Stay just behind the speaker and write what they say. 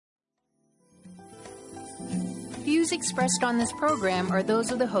views expressed on this program are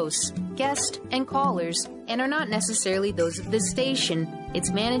those of the hosts, guests, and callers, and are not necessarily those of this station,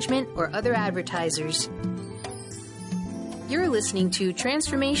 its management, or other advertisers. You're listening to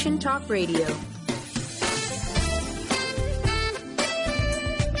Transformation Talk Radio.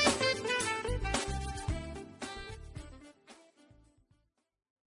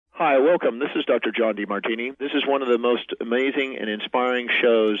 Hi, welcome. This is Dr. John DeMartini. This is one of the most amazing and inspiring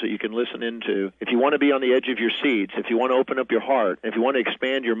shows that you can listen into. If you want to be on the edge of your seats, if you want to open up your heart, if you want to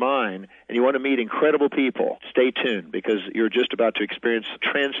expand your mind, and you want to meet incredible people, stay tuned because you're just about to experience a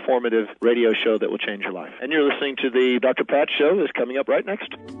transformative radio show that will change your life. And you're listening to the Dr. Pat Show that's coming up right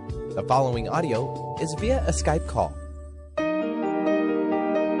next. The following audio is via a Skype call.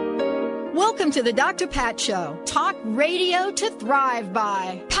 Welcome to the Dr. Pat Show. Talk radio to thrive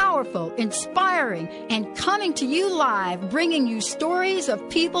by. Powerful, inspiring, and coming to you live, bringing you stories of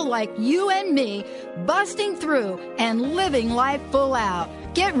people like you and me, busting through and living life full out.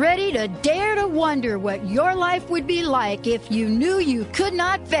 Get ready to dare to wonder what your life would be like if you knew you could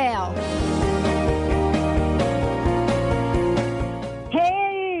not fail.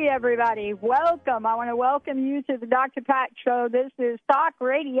 Everybody, welcome. I want to welcome you to the Dr. Pat Show. This is Talk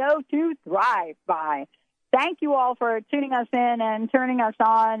Radio to Thrive By. Thank you all for tuning us in and turning us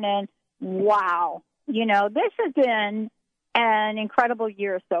on. And wow, this has been an incredible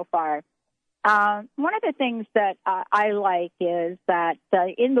year so far. One of the things that I like is that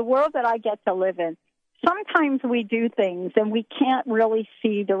in the world that I get to live in, sometimes we do things and we can't really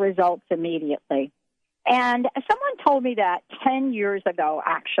see the results immediately. And someone told me that 10 years ago,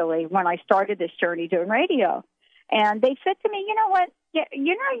 actually, when I started this journey doing radio. And they said to me, you know what,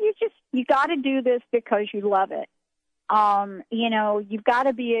 you got to do this because you love it. You've got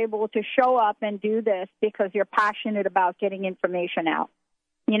to be able to show up and do this because you're passionate about getting information out.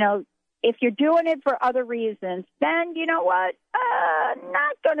 If you're doing it for other reasons, then you know what,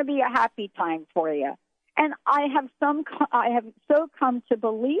 not going to be a happy time for you. And I have so come to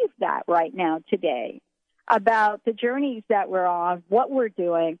believe that right now today, about the journeys that we're on, what we're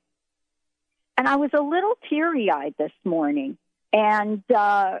doing. And I was a little teary-eyed this morning. And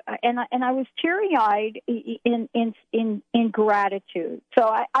I was teary-eyed in gratitude. So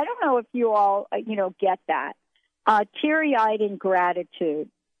I don't know if you all, get that. Teary-eyed in gratitude.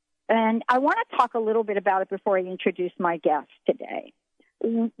 And I want to talk a little bit about it before I introduce my guest today.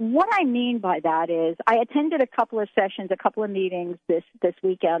 What I mean by that is I attended a couple of sessions, a couple of meetings this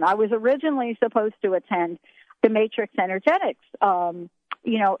weekend. I was originally supposed to attend the Matrix Energetics,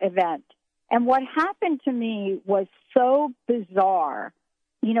 event. And what happened to me was so bizarre,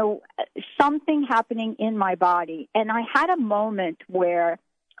 something happening in my body. And I had a moment where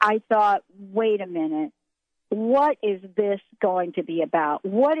I thought, wait a minute, what is this going to be about?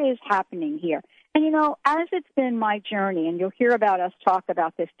 What is happening here? And, as it's been my journey, and you'll hear about us talk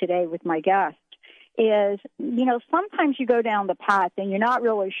about this today with my guest, is, sometimes you go down the path and you're not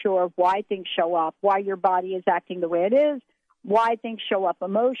really sure why things show up, why your body is acting the way it is, why things show up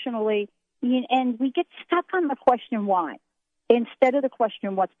emotionally, and we get stuck on the question why instead of the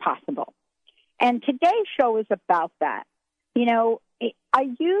question what's possible. And today's show is about that. I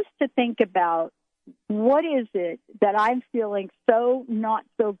used to think about what is it that I'm feeling so not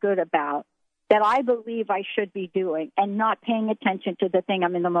so good about that I believe I should be doing and not paying attention to the thing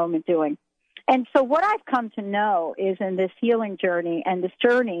I'm in the moment doing. And so what I've come to know is in this healing journey and this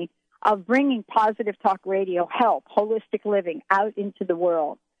journey of bringing positive talk radio, help, holistic living out into the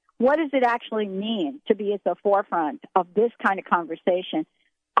world, what does it actually mean to be at the forefront of this kind of conversation?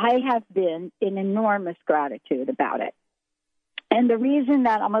 I have been in enormous gratitude about it. And the reason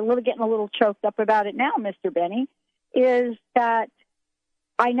that I'm getting a little choked up about it now, Mr. Benny, is that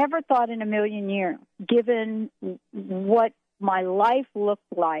I never thought in a million years, given what my life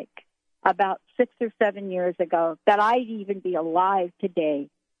looked like about 6 or 7 years ago, that I'd even be alive today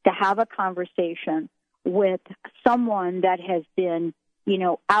to have a conversation with someone that has been,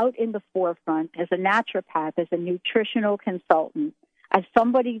 out in the forefront as a naturopath, as a nutritional consultant, as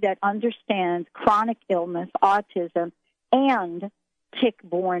somebody that understands chronic illness, autism, and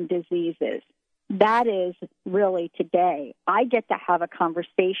tick-borne diseases. That is really today. I get to have a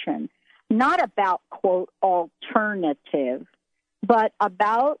conversation, not about, quote, alternative, but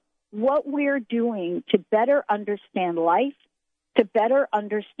about what we're doing to better understand life, to better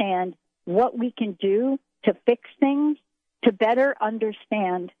understand what we can do to fix things, to better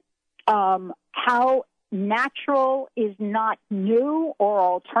understand how natural is not new or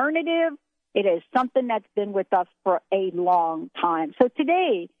alternative. It is something that's been with us for a long time. So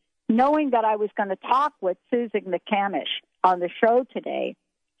today, knowing that I was going to talk with Susan McCamish on the show today,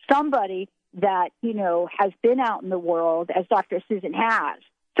 somebody that, has been out in the world, as Dr. Susan has,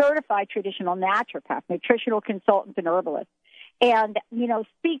 certified traditional naturopath, nutritional consultant, and herbalist, and,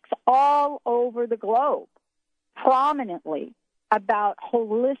 speaks all over the globe prominently about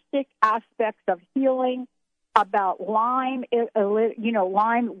holistic aspects of healing, about Lyme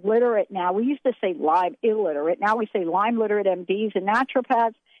literate now. We used to say Lyme illiterate. Now we say Lyme literate MDs and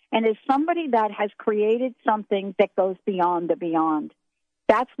naturopaths, and is somebody that has created something that goes beyond the beyond.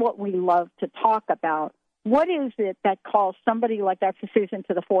 That's what we love to talk about. What is it that calls somebody like Dr. Susan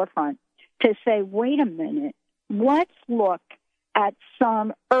to the forefront to say, wait a minute, let's look at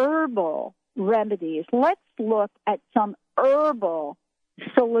some herbal remedies. Let's look at some herbal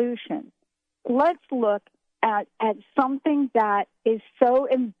solutions. Let's look at something that is so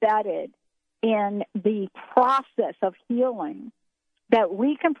embedded in the process of healing that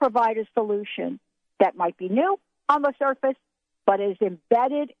we can provide a solution that might be new on the surface, but is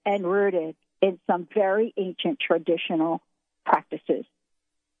embedded and rooted in some very ancient traditional practices.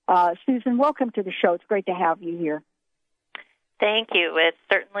 Susan, welcome to the show. It's great to have you here. Thank you. It's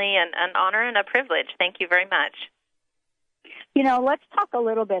certainly an honor and a privilege. Thank you very much. Let's talk a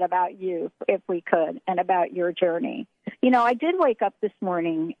little bit about you, if we could, and about your journey. I did wake up this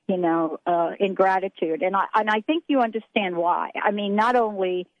morning, in gratitude, and I think you understand why. I mean, not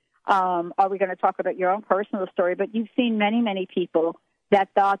only are we going to talk about your own personal story, but you've seen many, many people that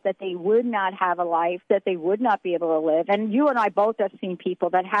thought that they would not have a life, that they would not be able to live. And you and I both have seen people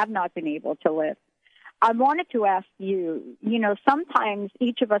that have not been able to live. I wanted to ask you, sometimes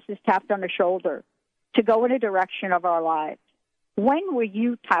each of us is tapped on the shoulder to go in a direction of our lives. When were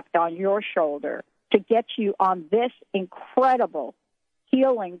you tapped on your shoulder to get you on this incredible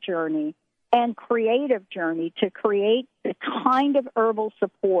healing journey and creative journey to create the kind of herbal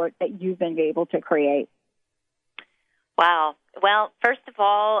support that you've been able to create? Wow. Well, first of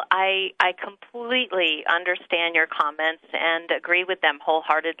all, I completely understand your comments and agree with them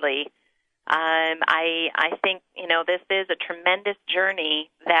wholeheartedly. I think, this is a tremendous journey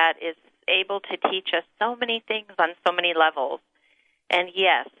that is able to teach us so many things on so many levels. And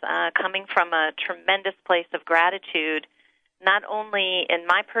yes, coming from a tremendous place of gratitude, not only in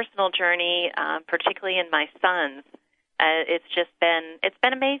my personal journey, particularly in my son's, it's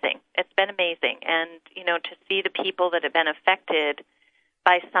been amazing. It's been amazing. And, to see the people that have been affected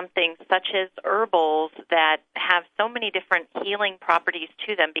by something such as herbals that have so many different healing properties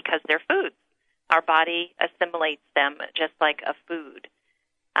to them because they're foods. Our body assimilates them just like a food.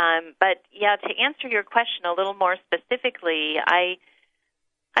 But, to answer your question a little more specifically, I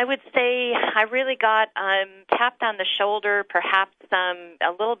would say I really got tapped on the shoulder, perhaps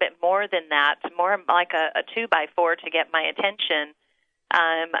a little bit more than that, more like a 2x4 to get my attention.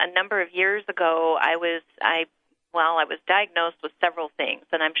 A number of years ago, I was diagnosed with several things,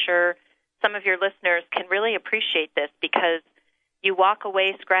 and I'm sure some of your listeners can really appreciate this because you walk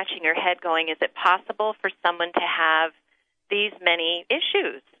away scratching your head going, is it possible for someone to have these many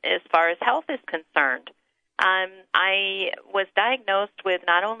issues as far as health is concerned? I was diagnosed with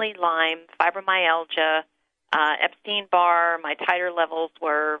not only Lyme, fibromyalgia, Epstein-Barr. My titer levels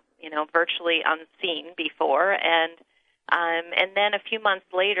were, virtually unseen before, and then a few months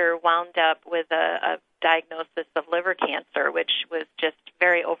later wound up with a diagnosis of liver cancer, which was just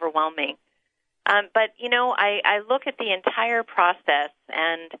very overwhelming. But I look at the entire process,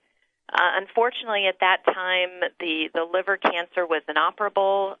 and unfortunately, at that time, the liver cancer was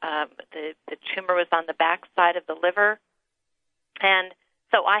inoperable. The tumor was on the back side of the liver. And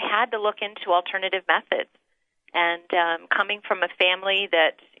so I had to look into alternative methods. And coming from a family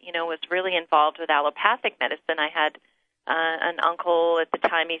that, was really involved with allopathic medicine, I had an uncle at the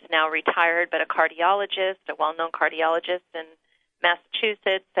time, he's now retired, but a cardiologist, a well-known cardiologist in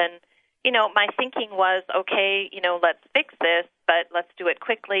Massachusetts. And my thinking was, okay, let's fix this, but let's do it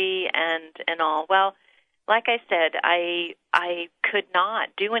quickly and all. Well, like I said, I could not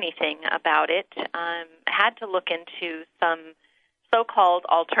do anything about it. Had to look into some so-called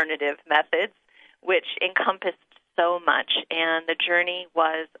alternative methods, which encompassed so much, and the journey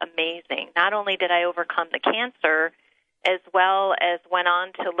was amazing. Not only did I overcome the cancer, as well as went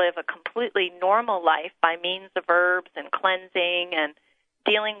on to live a completely normal life by means of herbs and cleansing and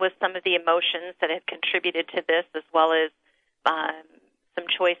dealing with some of the emotions that had contributed to this, as well as some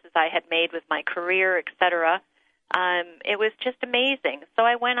choices I had made with my career, etc. It was just amazing. So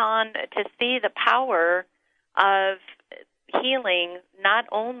I went on to see the power of healing not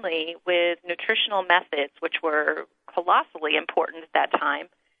only with nutritional methods, which were colossally important at that time,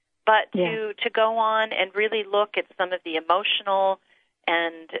 but to go on and really look at some of the emotional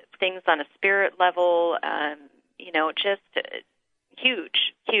and things on a spirit level, just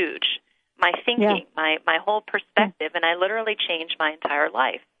huge my thinking, my whole perspective, and I literally changed my entire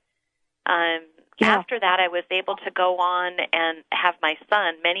life. After that, I was able to go on and have my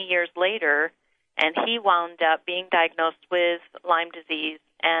son many years later, and he wound up being diagnosed with Lyme disease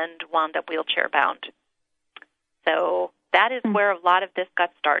and wound up wheelchair-bound. So that is where a lot of this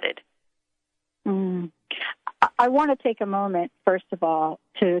got started. I want to take a moment, first of all,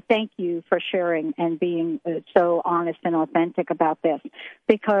 to thank you for sharing and being so honest and authentic about this,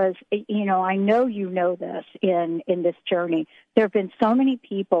 because, I know you know this in this journey. There have been so many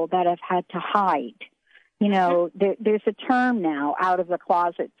people that have had to hide. There's a term now out of the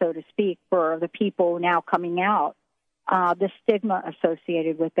closet, so to speak, for the people now coming out, the stigma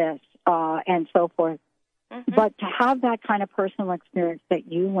associated with this and so forth. But to have that kind of personal experience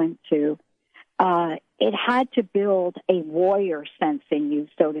that you went to, it had to build a warrior sense in you,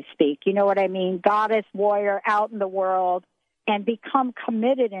 so to speak. You know what I mean? Goddess, warrior, out in the world, and become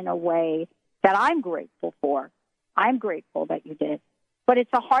committed in a way that I'm grateful for. I'm grateful that you did. But it's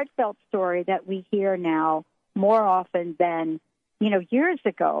a heartfelt story that we hear now more often than, years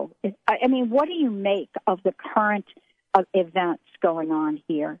ago. I mean, what do you make of the current events going on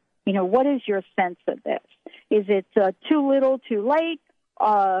here? What is your sense of this? Is it too little, too late?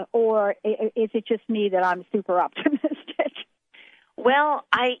 Or is it just me that I'm super optimistic? Well,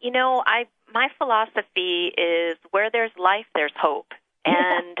 my philosophy is where there's life, there's hope.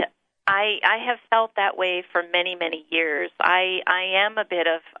 And I have felt that way for many, many years. I am a bit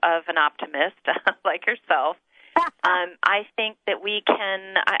of an optimist, like yourself. I think that we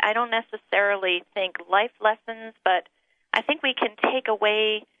can, I don't necessarily think life lessons, but I think we can take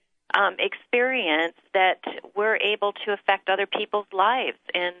away experience that we're able to affect other people's lives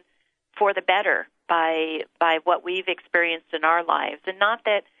and for the better by what we've experienced in our lives. And not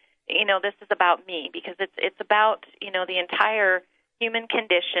that, this is about me, because it's about, the entire human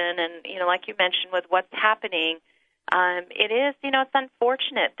condition. And, like you mentioned with what's happening, it is, it's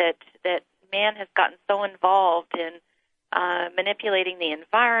unfortunate that man has gotten so involved in manipulating the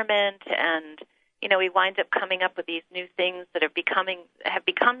environment, and he winds up coming up with these new things that have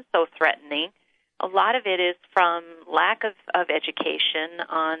become so threatening. A lot of it is from lack of education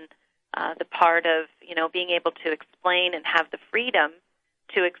on the part of being able to explain and have the freedom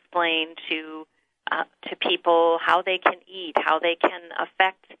to explain to people how they can eat, how they can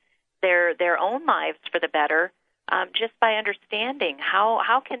affect their own lives for the better, just by understanding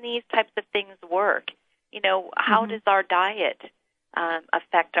how can these types of things work. How does our diet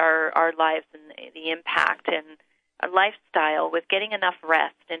affect our lives and the impact, and our lifestyle with getting enough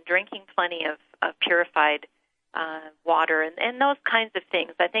rest and drinking plenty of purified water and those kinds of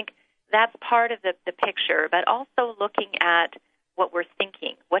things. I think that's part of the picture, but also looking at what we're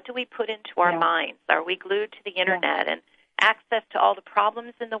thinking. What do we put into our minds? Are we glued to the Internet and access to all the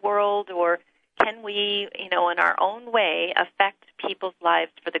problems in the world, or can we, in our own way, affect people's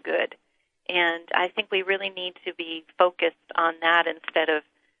lives for the good? And I think we really need to be focused on that instead of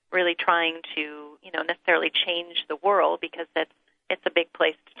really trying to, necessarily change the world, because it's a big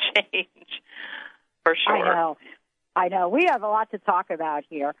place to change, for sure. I know. We have a lot to talk about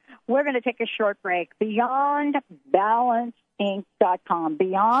here. We're going to take a short break. BeyondBalanceInc.com.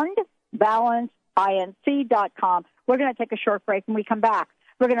 BeyondBalanceInc.com. We're going to take a short break. When we come back,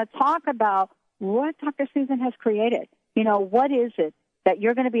 we're going to talk about what Dr. Susan has created. What is it that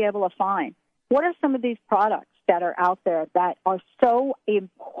you're going to be able to find? What are some of these products that are out there that are so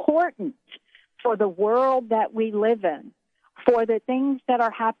important for the world that we live in, for the things that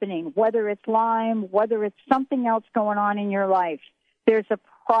are happening, whether it's Lyme, whether it's something else going on in your life? There's a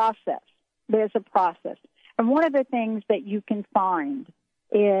process. And one of the things that you can find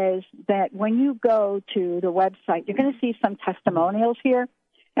is that when you go to the website, you're going to see some testimonials here.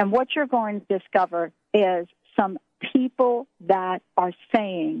 And what you're going to discover is some people that are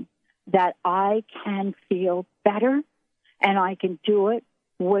saying that I can feel better and I can do it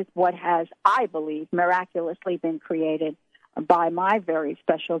with what has, I believe, miraculously been created by my very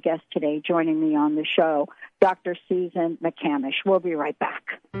special guest today joining me on the show, Dr. Susan McCamish. We'll be right back.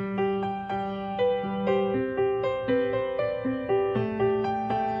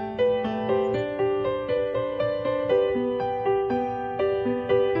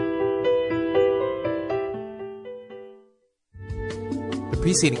 The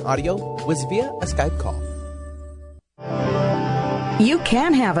preceding audio was via a Skype call. You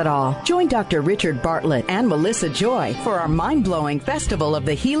can have it all. Join Dr. Richard Bartlett and Melissa Joy for our mind-blowing Festival of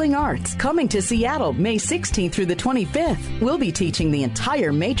the Healing Arts coming to Seattle May 16th through the 25th. We'll be teaching the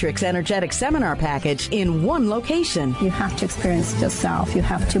entire Matrix Energetic Seminar package in one location. You have to experience it yourself. You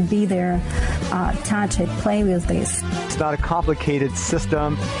have to be there, touch it, play with this. It's not a complicated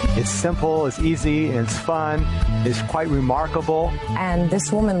system. It's simple, it's easy, and it's fun. It's quite remarkable. And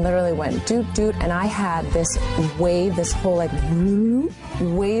this woman literally went doot, doot, and I had this wave, this whole like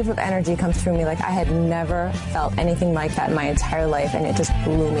wave of energy come through me. Like I had never felt anything like that in my entire life, and it just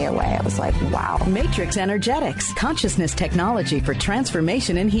blew me away. I was like, wow. Matrix Energetics, consciousness technology for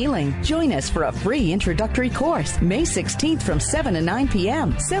transformation and healing. Join us for a free introductory course, May 16th from 7 to 9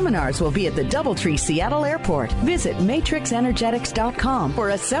 p.m. Seminars will be at the Doubletree Seattle Airport. Visit matrixenergetics.com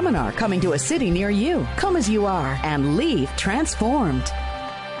for a seminar coming to a city near you. Come as you are and leave transformed.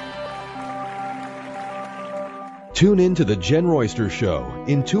 Tune in to The Jen Royster Show,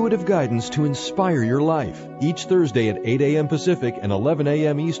 intuitive guidance to inspire your life, each Thursday at 8 a.m. Pacific and 11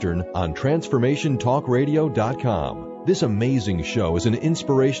 a.m. Eastern on TransformationTalkRadio.com. This amazing show is an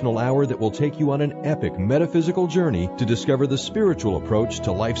inspirational hour that will take you on an epic metaphysical journey to discover the spiritual approach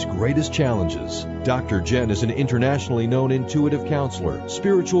to life's greatest challenges. Dr. Jen is an internationally known intuitive counselor,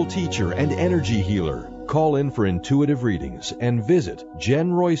 spiritual teacher, and energy healer. Call in for intuitive readings and visit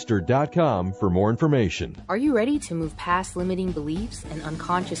jenroyster.com for more information. Are you ready to move past limiting beliefs and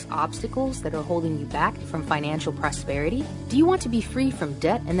unconscious obstacles that are holding you back from financial prosperity? Do you want to be free from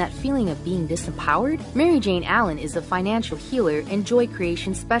debt and that feeling of being disempowered? Mary Jane Allen is a financial healer and joy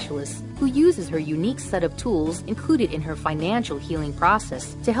creation specialist who uses her unique set of tools included in her financial healing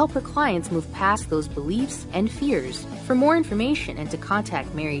process to help her clients move past those beliefs and fears. For more information and to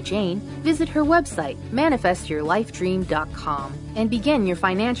contact Mary Jane, visit her website, manifestyourlifedream.com, and begin your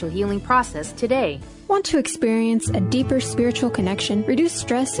financial healing process today. Want to experience a deeper spiritual connection, reduce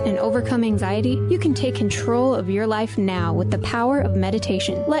stress, and overcome anxiety? You can take control of your life now with the power of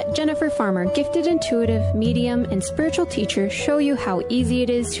meditation. Let Jennifer Farmer, gifted intuitive, medium, and spiritual teacher, show you how easy it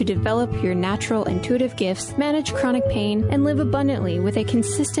is to develop your natural intuitive gifts, manage chronic pain, and live abundantly with a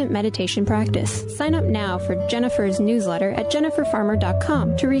consistent meditation practice. Sign up now for Jennifer's newsletter at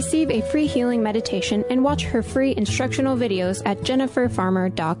jenniferfarmer.com to receive a free healing meditation and watch her free instructional videos at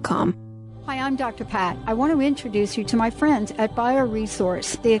jenniferfarmer.com. Hi, I'm Dr. Pat. I want to introduce you to my friends at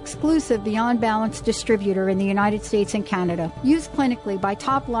BioResource, the exclusive Beyond Balance distributor in the United States and Canada. Used clinically by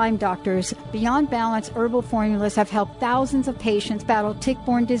top Lyme doctors, Beyond Balance herbal formulas have helped thousands of patients battle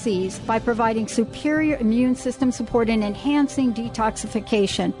tick-borne disease by providing superior immune system support and enhancing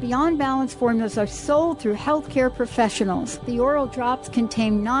detoxification. Beyond Balance formulas are sold through healthcare professionals. The oral drops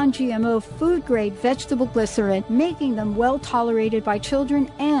contain non-GMO food-grade vegetable glycerin, making them well tolerated by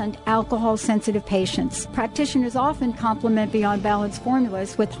children and alcohol-sensitive patients. Practitioners often complement Beyond Balance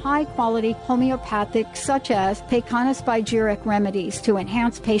formulas with high-quality homeopathic, such as Pecana-Spigyric remedies to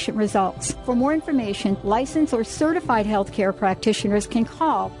enhance patient results. For more information, licensed or certified healthcare practitioners can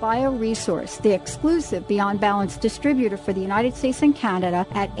call BioResource, the exclusive Beyond Balance distributor for the United States and Canada,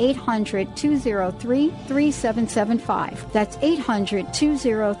 at 800-203-3775. That's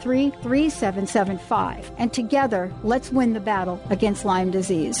 800-203-3775. And together, let's win the battle against Lyme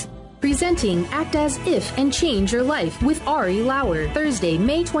disease. Presenting Act As If and Change Your Life with Ari Lauer, Thursday,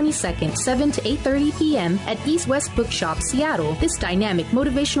 May 22nd, 7 to 8:30 p.m. at East West Bookshop, Seattle. This dynamic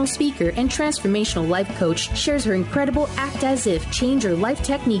motivational speaker and transformational life coach shares her incredible Act As If, Change Your Life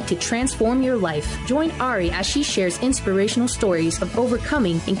technique to transform your life. Join Ari as she shares inspirational stories of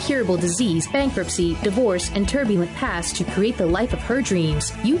overcoming incurable disease, bankruptcy, divorce, and turbulent past to create the life of her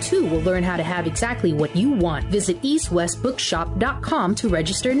dreams. You too will learn how to have exactly what you want. Visit eastwestbookshop.com to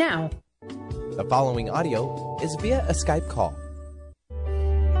register now. The following audio is via a Skype call.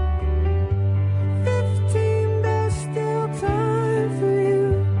 15, there's still time for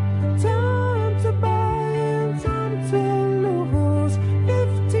you. Time to buy and time to lose.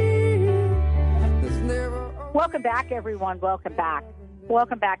 15. There's never Welcome back, everyone. Welcome back.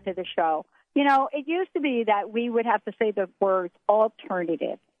 Welcome back to the show. You know, it used to be that we would have to say the words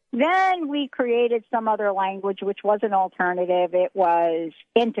alternative. Then we created some other language which wasn't alternative. It was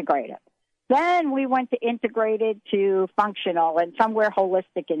integrative. Then we went to integrated to functional and somewhere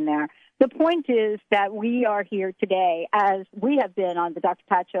holistic in there. The point is that we are here today, as we have been on the Dr.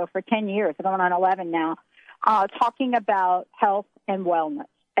 Pat Show for 10 years, going on 11 now, talking about health and wellness.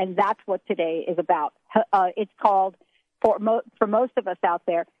 And that's what today is about. It's called, for most of us out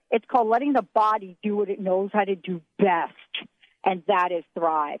there, it's called letting the body do what it knows how to do best, and that is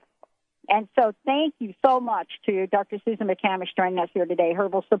thrive. And so thank you so much to Dr. Susan McCamish joining us here today,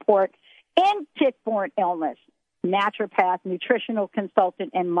 Herbal Support in Tick-Borne illness. naturopath, nutritional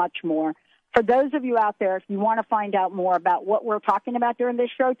consultant, and much more. For those of you out there, if you want to find out more about what we're talking about during this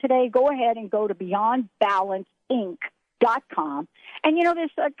show today, go ahead and go to BeyondBalanceInc.com. And,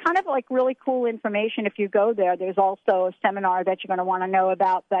 there's kind of like really cool information if you go there. There's also a seminar that you're going to want to know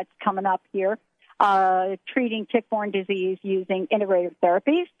about that's coming up here, treating tick-borne disease using integrative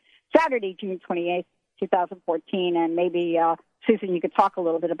therapies, Saturday, June 28th, 2014. And maybe, Susan, you could talk a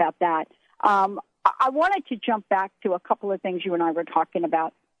little bit about that. I wanted to jump back to a couple of things you and I were talking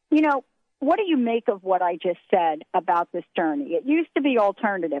about. What do you make of what I just said about this journey? It used to be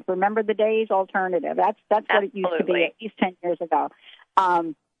alternative. Remember the days? Alternative. That's what it used to be at least 10 years ago.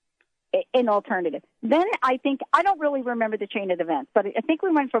 In alternative. Then I don't really remember the chain of events, but I think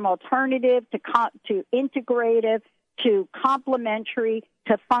we went from alternative to integrative to complementary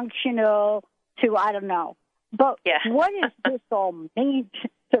to functional to I don't know. But what does this all mean?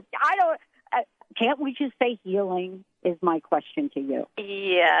 Can't we just say healing? Is my question to you.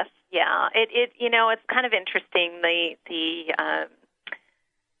 Yes, yeah. It's kind of interesting the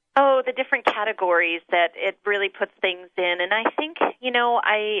different categories that it really puts things in, and I think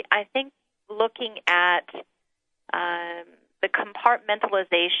I think looking at the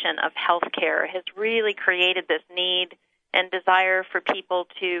compartmentalization of healthcare has really created this need and desire for people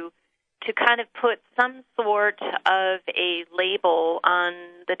to kind of put some sort of a label on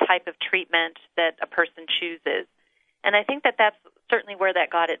the type of treatment that a person chooses. And I think that that's certainly where that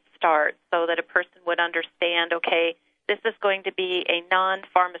got its start, so that a person would understand, okay, this is going to be a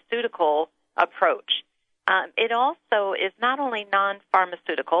non-pharmaceutical approach. It also is not only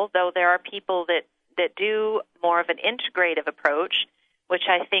non-pharmaceutical, though there are people that do more of an integrative approach, which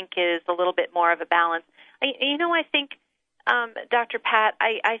I think is a little bit more of a balance. I think, Dr. Pat,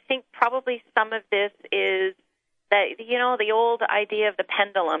 I think probably some of this is that, the old idea of the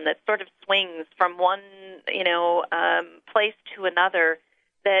pendulum that sort of swings from one, place to another,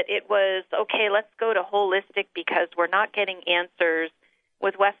 that it was, okay, let's go to holistic because we're not getting answers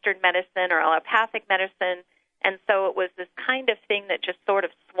with Western medicine or allopathic medicine. And so it was this kind of thing that just sort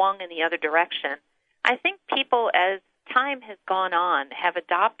of swung in the other direction. I think people, as time has gone on, have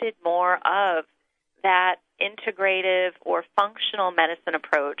adopted more of that integrative or functional medicine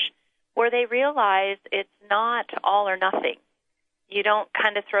approach, where they realize it's not all or nothing. You don't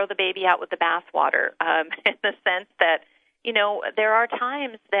kind of throw the baby out with the bathwater, in the sense that, there are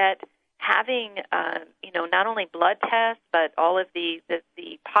times that having, not only blood tests, but all of the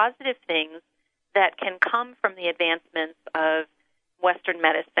positive things that can come from the advancements of Western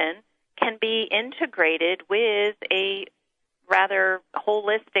medicine can be integrated with a rather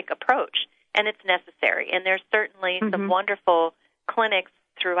holistic approach, and it's necessary. And there's certainly some wonderful clinics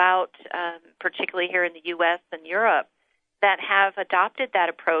throughout, particularly here in the U.S. and Europe, that have adopted that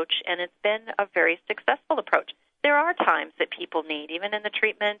approach, and it's been a very successful approach. There are times that people need, even in the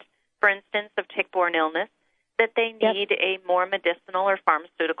treatment, for instance, of tick-borne illness, that they need a more medicinal or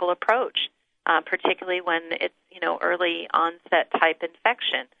pharmaceutical approach, particularly when it's, early onset type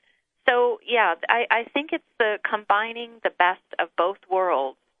infection. So, I think it's the combining the best of both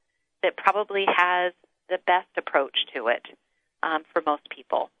worlds that probably has the best approach to it for most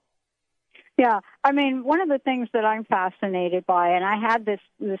people. Yeah, I mean, one of the things that I'm fascinated by, and I had this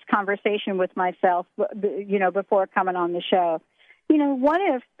conversation with myself, before coming on the show, what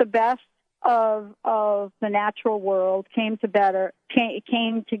if the best of the natural world came together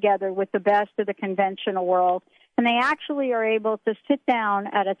with the best of the conventional world, and they actually are able to sit down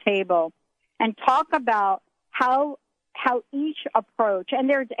at a table and talk about how each approach, and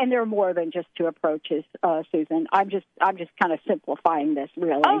there are more than just two approaches, Susan. I'm just kind of simplifying this,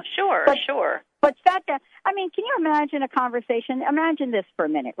 really. Oh, sure. But sat down. I mean, can you imagine a conversation? Imagine this for a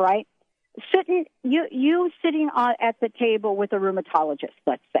minute, right? You sitting at the table with a rheumatologist,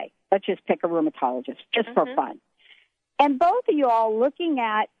 let's say. Let's just pick a rheumatologist, just for fun. And both of you all looking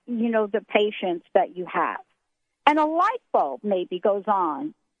at, the patients that you have. And a light bulb maybe goes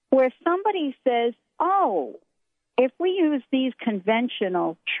on where somebody says, oh, if we use these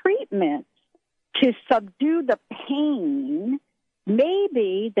conventional treatments to subdue the pain,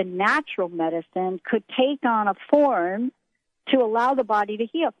 maybe the natural medicine could take on a form to allow the body to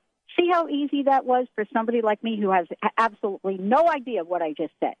heal. See how easy that was for somebody like me who has absolutely no idea what I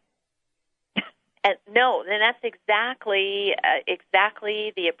just said. No, and that's exactly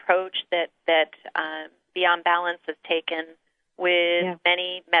the approach that Beyond Balance has taken with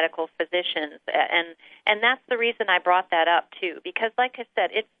many medical physicians, and that's the reason I brought that up too. Because, like I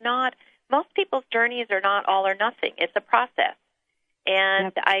said, it's not, most people's journeys are not all or nothing. It's a process,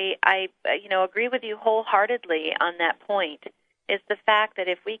 and I agree with you wholeheartedly on that point. Is the fact that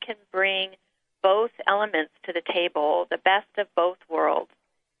if we can bring both elements to the table, the best of both worlds,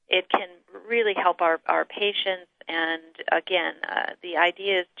 it can really help our patients. And again, the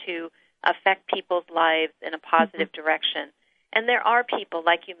idea is to affect people's lives in a positive direction. And there are people,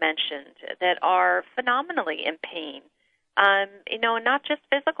 like you mentioned, that are phenomenally in pain. Not just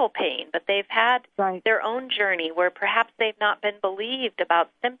physical pain, but they've had their own journey where perhaps they've not been believed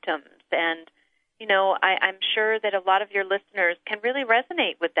about symptoms. And, I'm sure that a lot of your listeners can really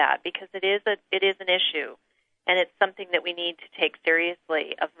resonate with that because it is an issue. And it's something that we need to take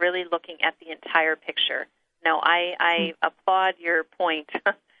seriously, of really looking at the entire picture. No, I applaud your point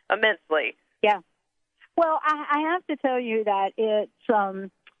immensely. Yeah. Well, I have to tell you that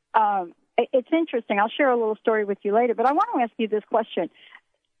it's interesting. I'll share a little story with you later, but I want to ask you this question.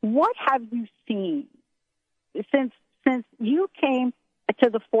 What have you seen since you came to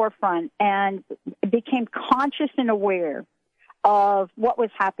the forefront and became conscious and aware of what was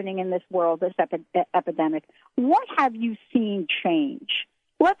happening in this world, this epidemic? What have you seen change?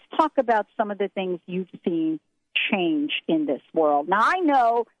 Let's talk about some of the things you've seen change in this world. Now, I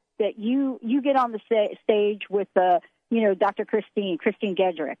know that you get on the stage with Dr. Christine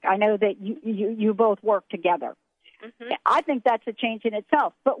Gedrick. I know that you both work together. Mm-hmm. I think that's a change in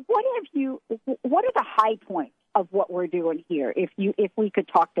itself. But what are the high points of what we're doing here? If we could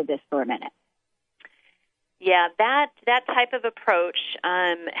talk to this for a minute. Yeah, that type of approach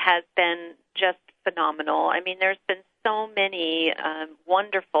has been just phenomenal. I mean, there's been so many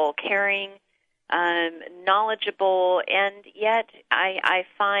wonderful, caring, knowledgeable, and yet I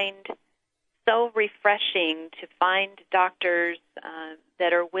find so refreshing to find doctors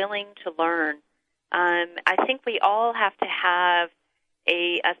that are willing to learn. I think we all have to have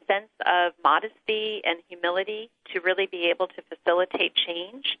a sense of modesty and humility to really be able to facilitate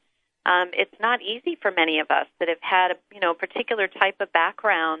change. It's not easy for many of us that have had a particular type of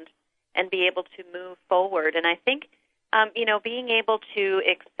background and be able to move forward. And I think being able to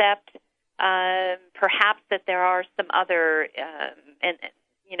accept perhaps that there are some other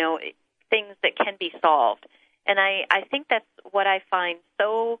things that can be solved. And I think that's what I find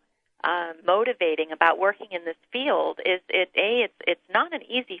so motivating about working in this field is it's not an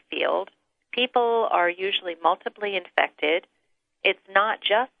easy field. People are usually multiply infected. It's not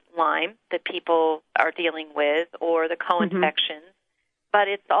just Lyme that people are dealing with or the co-infections, but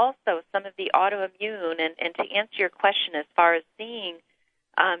it's also some of the autoimmune. And to answer your question as far as seeing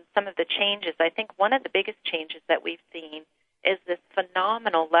some of the changes, I think one of the biggest changes that we've seen is this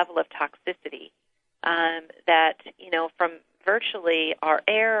phenomenal level of toxicity that, from virtually our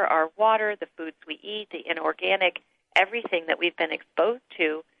air, our water, the foods we eat, the inorganic, everything that we've been exposed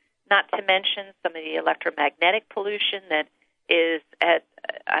to, not to mention some of the electromagnetic pollution that is at,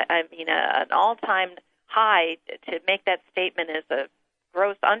 an all-time high. To make that statement is a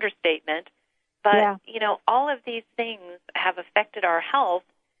gross understatement. But, all of these things have affected our health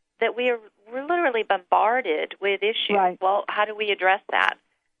that we're literally bombarded with issues. Right. Well, how do we address that?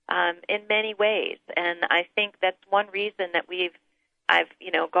 In many ways. And I think that's one reason that I've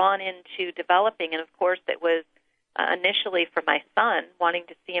gone into developing, and of course it was initially for my son, wanting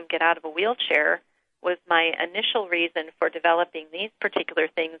to see him get out of a wheelchair was my initial reason for developing these particular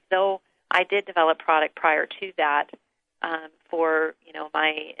things, though I did develop product prior to that for,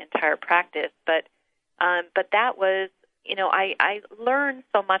 my entire practice. But that was, I learned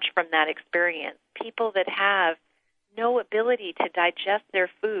so much from that experience. People that have no ability to digest their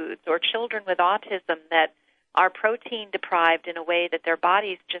foods, or children with autism that are protein deprived in a way that their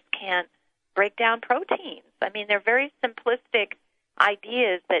bodies just can't break down proteins. I mean, they're very simplistic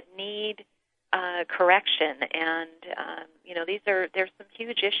ideas that need correction, and there's some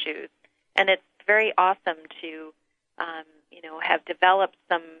huge issues, and it's very awesome to have developed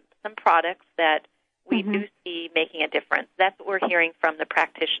some products that we do see making a difference. That's what we're hearing from the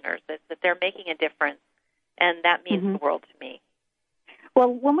practitioners, is that they're making a difference. And that means the world to me.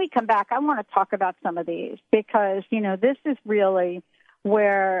 Well, when we come back, I want to talk about some of these because, this is really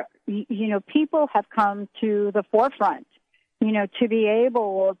where, people have come to the forefront, to be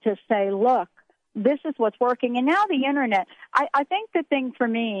able to say, look, this is what's working. And now the Internet, I think the thing for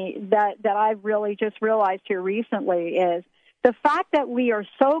me that I've really just realized here recently is the fact that we are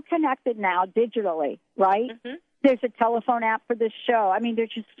so connected now digitally, right? Mm-hmm. There's a telephone app for this show. I mean, there's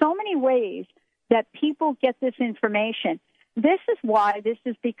just so many ways that people get this information. This is why this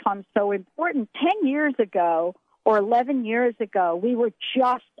has become so important. 10 years ago or 11 years ago, we were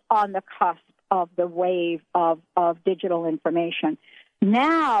just on the cusp of the wave of digital information.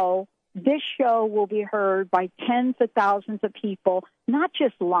 Now, this show will be heard by tens of thousands of people, not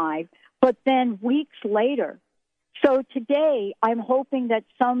just live, but then weeks later. So today, I'm hoping that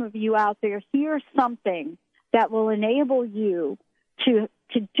some of you out there hear something that will enable you to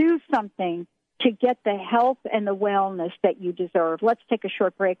do something to get the health and the wellness that you deserve. Let's take a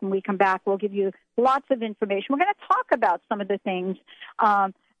short break. When we come back, we'll give you lots of information. We're going to talk about some of the things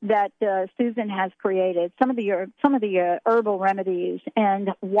that Susan has created, some of the herbal remedies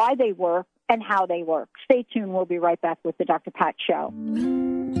and why they work and how they work. Stay tuned. We'll be right back with the Dr. Pat Show.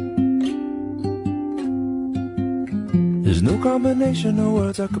 There's no combination of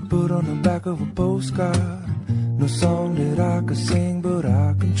words I could put on the back of a postcard. No song that I could sing, but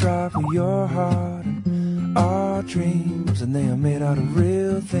I can try for your heart. And our dreams, and they are made out of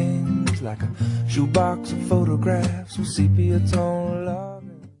real things, like a shoebox of photographs with sepia tone love.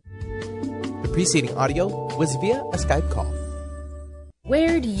 The preceding audio was via a Skype call.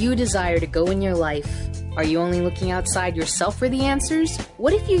 Where do you desire to go in your life? Are you only looking outside yourself for the answers?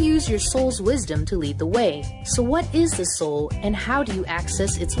 What if you use your soul's wisdom to lead the way? So what is the soul, and how do you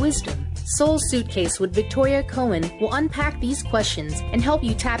access its wisdom? Soul Suitcase with Victoria Cohen will unpack these questions and help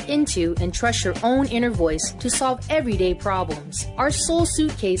you tap into and trust your own inner voice to solve everyday problems. Our Soul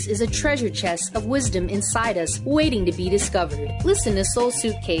Suitcase is a treasure chest of wisdom inside us waiting to be discovered. Listen to Soul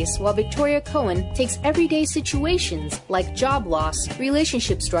Suitcase while Victoria Cohen takes everyday situations like job loss,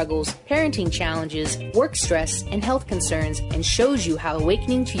 relationship struggles, parenting challenges, work stress, and health concerns, and shows you how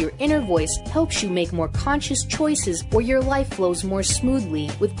awakening to your inner voice helps you make more conscious choices where your life flows more smoothly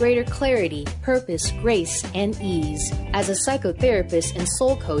with greater clarity, purpose, grace, and ease. As a psychotherapist and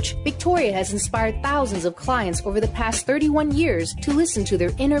soul coach, Victoria has inspired thousands of clients over the past 31 years to listen to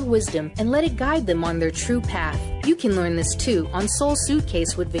their inner wisdom and let it guide them on their true path. You can learn this too on Soul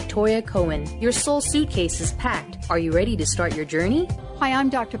Suitcase with Victoria Cohen. Your soul suitcase is packed. Are you ready to start your journey? Hi,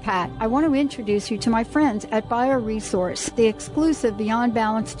 I'm Dr. Pat. I want to introduce you to my friends at BioResource, the exclusive Beyond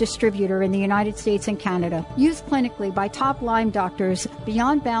Balance distributor in the United States and Canada. Used clinically by top Lyme doctors,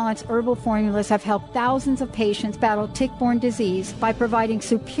 Beyond Balance herbal formulas have helped thousands of patients battle tick-borne disease by providing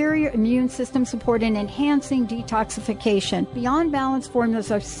superior immune system support and enhancing detoxification. Beyond Balance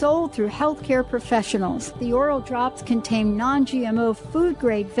formulas are sold through healthcare professionals. The oral drops contain non-GMO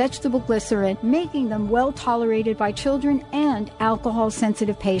food-grade vegetable glycerin, making them well tolerated by children and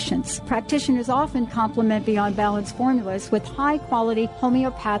alcohol-sensitive patients. Practitioners often complement Beyond Balance formulas with high-quality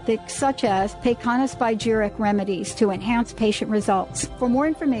homeopathic, such as Pecana-Spigyric remedies to enhance patient results. For more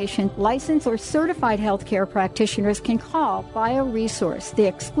information, licensed or certified healthcare practitioners can call BioResource, the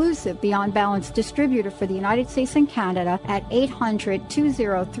exclusive Beyond Balance distributor for the United States and Canada, at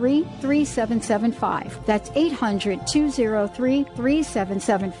 800-203-3775. That's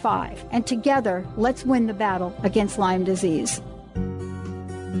 800-203-3775. And together, let's win the battle against Lyme disease.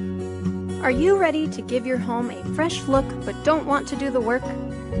 Are you ready to give your home a fresh look but don't want to do the work?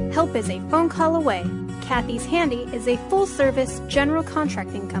 Help is a phone call away. Kathy's Handy is a full-service general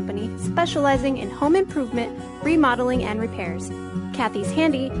contracting company specializing in home improvement, remodeling, and repairs. Kathy's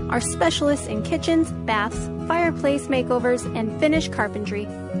Handy are specialists in kitchens, baths, fireplace makeovers, and finish carpentry,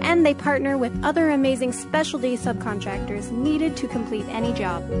 and they partner with other amazing specialty subcontractors needed to complete any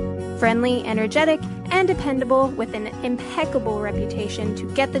job. Friendly, energetic, and dependable with an impeccable reputation to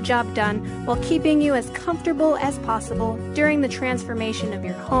get the job done while keeping you as comfortable as possible during the transformation of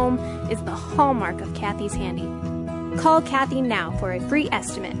your home is the hallmark of Kathy's Handy. Call Kathy now for a free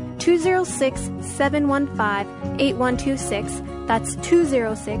estimate. 206-715-8126. That's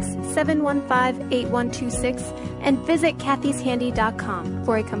 206-715-8126. And visit kathyshandy.com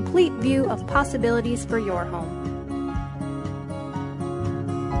for a complete view of possibilities for your home.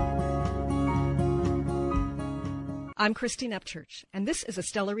 I'm Christine Upchurch, and this is a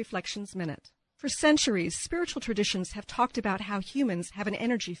Stellar Reflections Minute. For centuries, spiritual traditions have talked about how humans have an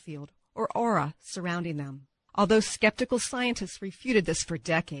energy field, or aura, surrounding them. Although skeptical scientists refuted this for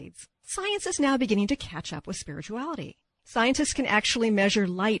decades, science is now beginning to catch up with spirituality. Scientists can actually measure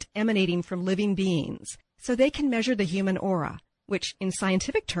light emanating from living beings, so they can measure the human aura, which in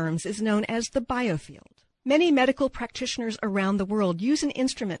scientific terms is known as the biofield. Many medical practitioners around the world use an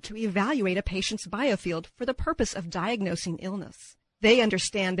instrument to evaluate a patient's biofield for the purpose of diagnosing illness. They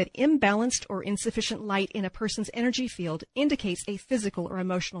understand that imbalanced or insufficient light in a person's energy field indicates a physical or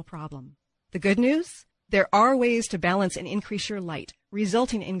emotional problem. The good news? There are ways to balance and increase your light,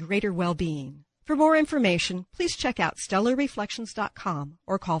 resulting in greater well-being. For more information, please check out stellarreflections.com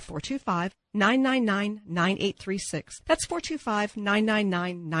or call 425-999-9836. That's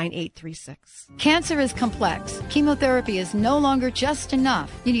 425-999-9836. Cancer is complex. Chemotherapy is no longer just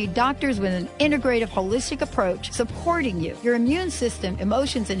enough. You need doctors with an integrative, holistic approach supporting you. Your immune system,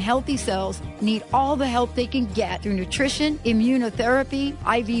 emotions, and healthy cells need all the help they can get through nutrition, immunotherapy,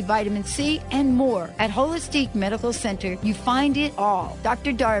 IV vitamin C, and more. At Holistic Medical Center, you find it all.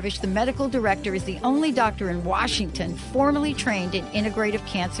 Dr. Darvish, the medical director, is the only doctor in Washington formally trained in integrative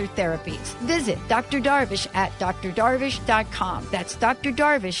cancer therapies. Visit Dr. Darvish at drdarvish.com. That's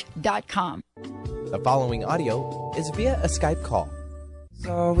drdarvish.com. The following audio is via a Skype call. It's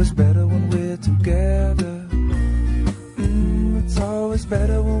always better when we're together. It's always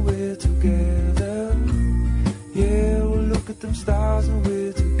better when we're together. Yeah, we'll look at them stars when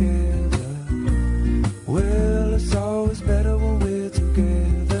we're together. Well, it's always better when we're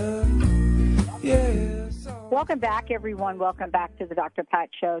together. Yeah. Welcome back, everyone. Welcome back to the Dr. Pat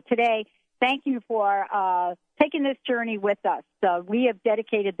Show. Today, thank you for taking this journey with us. We have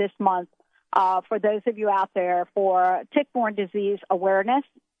dedicated this month, for those of you out there, for tick-borne disease awareness.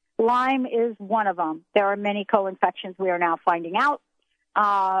 Lyme is one of them. There are many co-infections we are now finding out.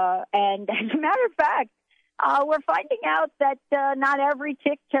 And as a matter of fact, we're finding out that not every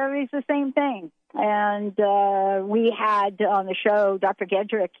tick carries the same thing. And we had on the show Dr.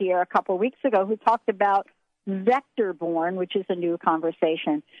 Gedrick here a couple of weeks ago who talked about vector-borne, which is a new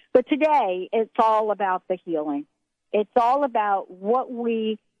conversation. But today, it's all about the healing. It's all about what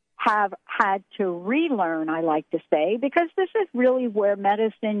we have had to relearn, I like to say, because this is really where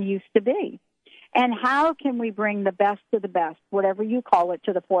medicine used to be. And how can we bring the best of the best, whatever you call it,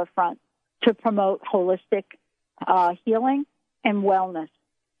 to the forefront to promote holistic healing and wellness?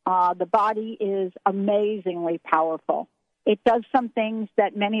 The body is amazingly powerful. It does some things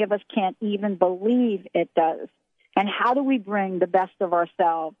that many of us can't even believe it does. And how do we bring the best of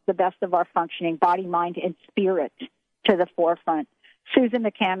ourselves, the best of our functioning body, mind, and spirit to the forefront? Susan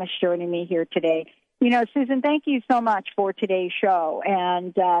McCamish joining me here today. You know, Susan, thank you so much for today's show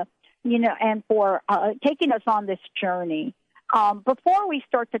and, and for taking us on this journey. Before we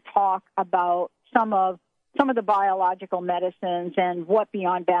start to talk about some of the biological medicines and what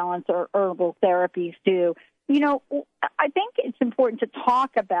Beyond Balance or herbal therapies do, you know, I think it's important to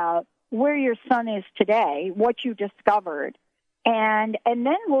talk about where your son is today, what you discovered, and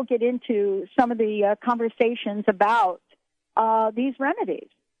then we'll get into some of the conversations about these remedies.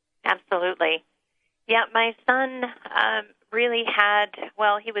 Absolutely. Yeah, my son really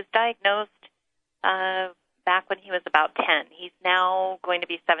he was diagnosed back when he was about 10. He's now going to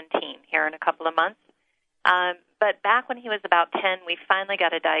be 17 here in a couple of months. But back when he was about 10, we finally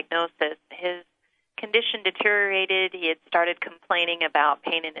got a diagnosis. His condition deteriorated. He had started complaining about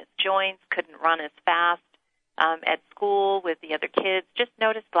pain in his joints, couldn't run as fast at school with the other kids, just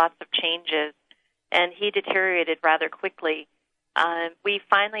noticed lots of changes, and he deteriorated rather quickly. We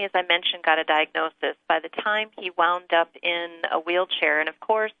finally, as I mentioned, got a diagnosis. By the time he wound up in a wheelchair, and of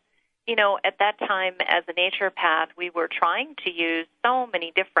course, you know, at that time as a naturopath, we were trying to use so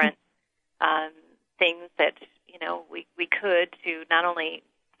many different things that, you know, we could to not only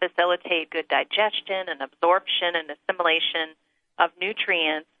facilitate good digestion and absorption and assimilation of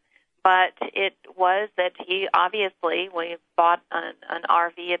nutrients, but it was that he obviously, we bought an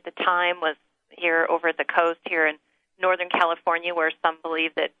RV at the time, was here over at the coast here in Northern California, where some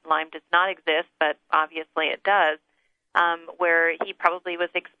believe that Lyme does not exist, but obviously it does, where he probably was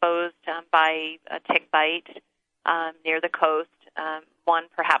exposed by a tick bite near the coast. One,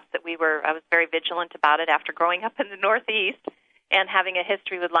 perhaps, that I was very vigilant about it after growing up in the Northeast and having a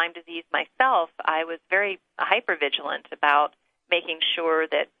history with Lyme disease myself. I was very hyper-vigilant about making sure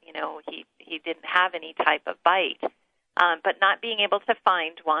that, you know, he didn't have any type of bite. But not being able to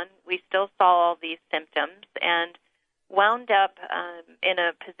find one, we still saw all these symptoms and wound up in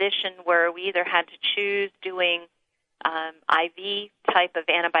a position where we either had to choose doing IV type of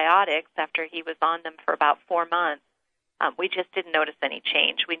antibiotics after he was on them for about 4 months. We just didn't notice any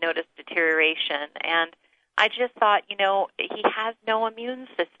change. We noticed deterioration. And I just thought, you know, he has no immune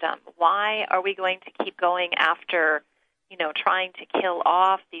system. Why are we going to keep going after, you know, trying to kill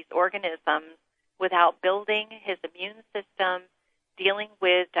off these organisms without building his immune system, dealing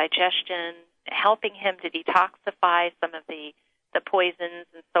with digestion, helping him to detoxify some of the poisons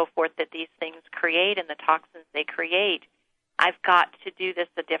and so forth that these things create and the toxins they create? I've got to do this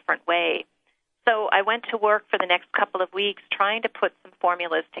a different way. So I went to work for the next couple of weeks trying to put some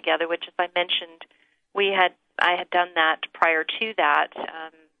formulas together, which, as I mentioned, I had done that prior to that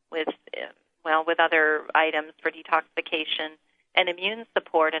with other items for detoxification and immune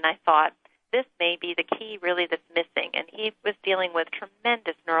support. And I thought, this may be the key really that's missing. And he was dealing with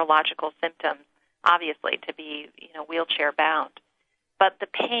tremendous neurological symptoms, obviously, to be, wheelchair bound. But the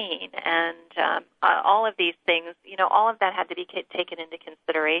pain and all of these things, all of that had to be taken into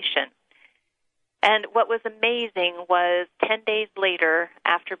consideration. And what was amazing was 10 days later,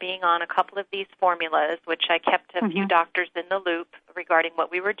 after being on a couple of these formulas, which I kept a few doctors in the loop regarding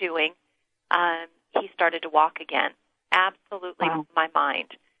what we were doing, he started to walk again. Absolutely blew my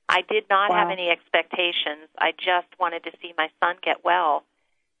mind. I did not have any expectations. I just wanted to see my son get well.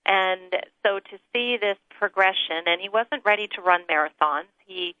 And so to see this progression, and he wasn't ready to run marathons.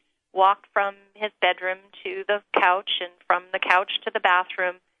 He walked from his bedroom to the couch and from the couch to the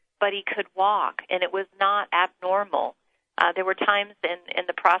bathroom, but he could walk, and it was not abnormal. There were times in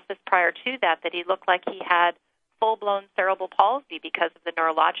the process prior to that he looked like he had full-blown cerebral palsy because of the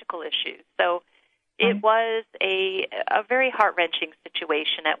neurological issues. So it was a very heart-wrenching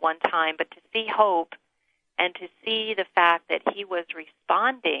situation at one time, but to see hope and to see the fact that he was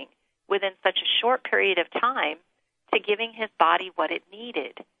responding within such a short period of time to giving his body what it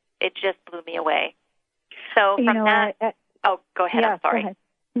needed, it just blew me away. So from go ahead, I'm sorry. Go ahead.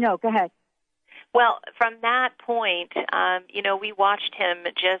 No, go ahead. Well, from that point, we watched him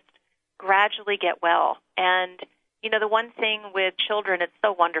just gradually get well. And, the one thing with children, it's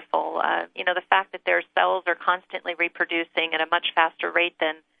so wonderful, the fact that their cells are constantly reproducing at a much faster rate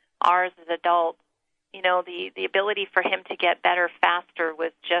than ours as adults, the ability for him to get better faster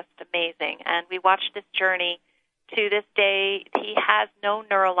was just amazing. And we watched this journey. To this day, he has no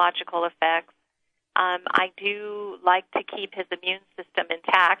neurological effects. I do like to keep his immune system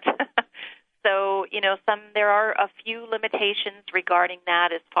intact. So, there are a few limitations regarding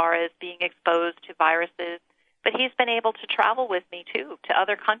that as far as being exposed to viruses. But he's been able to travel with me, too, to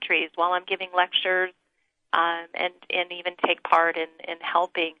other countries while I'm giving lectures and even take part in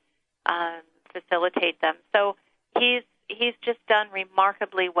helping facilitate them. So he's just done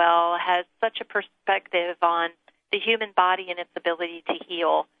remarkably well, has such a perspective on the human body and its ability to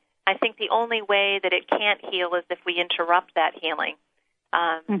heal. I think the only way that it can't heal is if we interrupt that healing.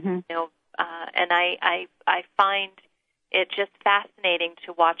 And I find it just fascinating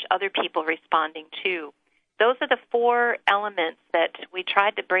to watch other people responding too. Those are the 4 elements that we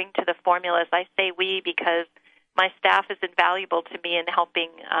tried to bring to the formulas. I say we because my staff is invaluable to me in helping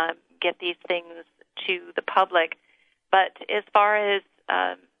get these things to the public. But as far as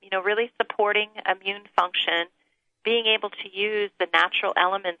really supporting immune function, being able to use the natural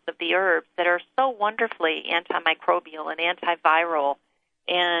elements of the herbs that are so wonderfully antimicrobial and antiviral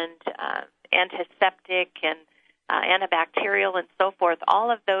and antiseptic and antibacterial and so forth,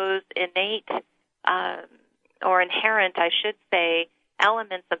 all of those innate or inherent, I should say,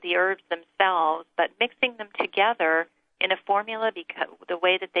 elements of the herbs themselves, but mixing them together in a formula the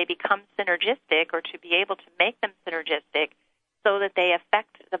way that they become synergistic, or to be able to make them synergistic so that they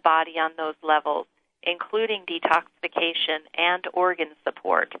affect the body on those levels, including detoxification and organ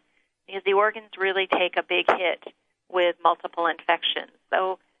support, because the organs really take a big hit with multiple infections.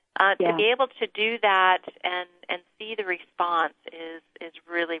 So to be able to do that and see the response is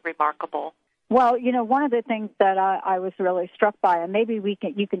really remarkable. Well, one of the things that I was really struck by, and maybe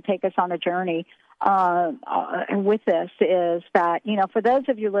you can take us on a journey with this, is that, for those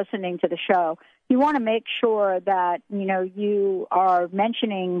of you listening to the show, you want to make sure that, you are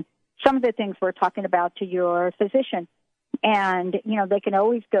mentioning some of the things we're talking about to your physician. And, they can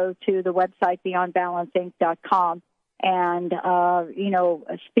always go to the website beyondbalanceinc.com and,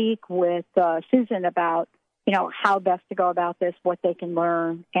 speak with Susan about, how best to go about this, what they can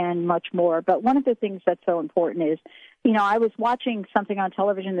learn, and much more. But one of the things that's so important is, I was watching something on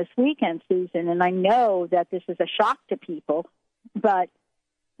television this weekend, Susan, and I know that this is a shock to people, but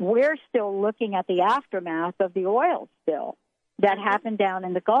we're still looking at the aftermath of the oil spill that happened down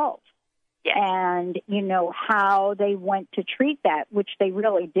in the Gulf. Yes. And, how they went to treat that, which they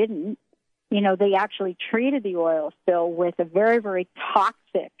really didn't. They actually treated the oil spill with a very, very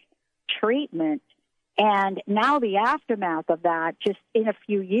toxic treatment. And now the aftermath of that, just in a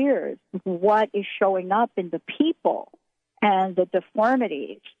few years, what is showing up in the people and the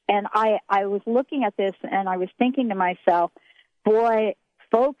deformities. And I was looking at this and I was thinking to myself, boy,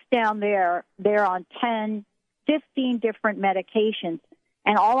 folks down there, they're on 10, 15 different medications.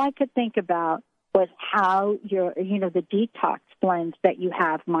 And all I could think about was how the detox blends that you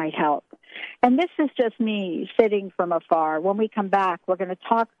have might help. And this is just me sitting from afar. When we come back, we're going to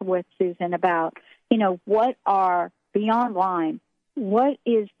talk with Susan about, what are, beyond Lyme, what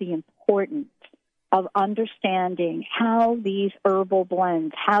is the importance of understanding how these herbal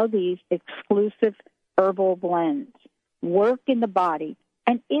blends, how these exclusive herbal blends work in the body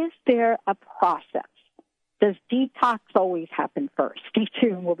And is there a process? Does detox always happen first? Stay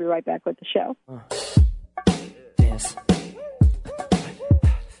tuned. We'll be right back with the show. Dance.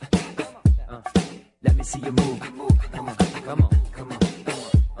 Let me see you move. Come on, come on, come on.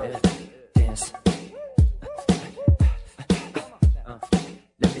 Dance.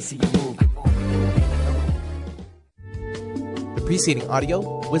 Let me see you move. The preceding audio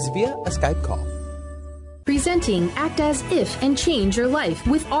was via a Skype call. Presenting Act As If and Change Your Life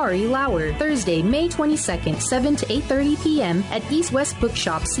with Ari Lauer, Thursday, May 22nd, 7 to 8:30 p.m. at East West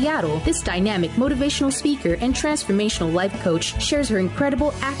Bookshop, Seattle. This dynamic motivational speaker and transformational life coach shares her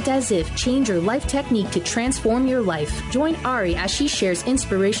incredible Act As If, Change Your Life technique to transform your life. Join Ari as she shares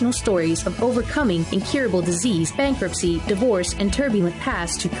inspirational stories of overcoming incurable disease, bankruptcy, divorce, and turbulent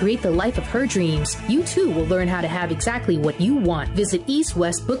past to create the life of her dreams. You too will learn how to have exactly what you want. Visit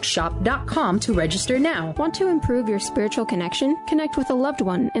eastwestbookshop.com to register now. Want to improve your spiritual connection? Connect with a loved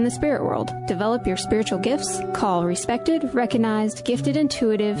one in the spirit world. Develop your spiritual gifts? Call respected, recognized, gifted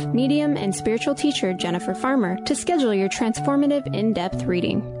intuitive, medium, and spiritual teacher Jennifer Farmer to schedule your transformative in-depth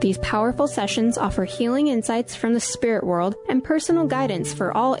reading. These powerful sessions offer healing insights from the spirit world and personal guidance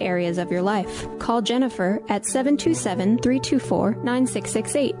for all areas of your life. Call Jennifer at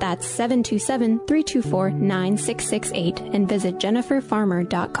 727-324-9668. That's 727-324-9668 and visit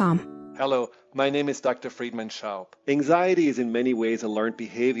jenniferfarmer.com. Hello, my name is Dr. Friedman Schaub. Anxiety is in many ways a learned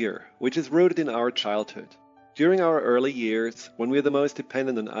behavior, which is rooted in our childhood. During our early years, when we are the most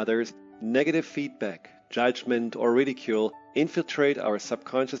dependent on others, negative feedback, judgment, or ridicule infiltrate our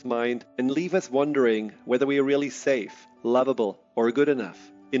subconscious mind and leave us wondering whether we are really safe, lovable, or good enough.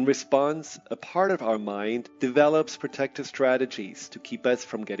 In response, a part of our mind develops protective strategies to keep us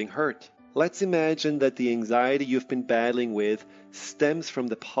from getting hurt. Let's imagine that the anxiety you've been battling with stems from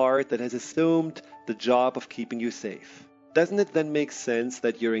the part that has assumed the job of keeping you safe. Doesn't it then make sense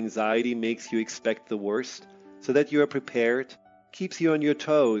that your anxiety makes you expect the worst, so that you are prepared, keeps you on your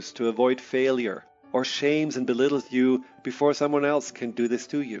toes to avoid failure, or shames and belittles you before someone else can do this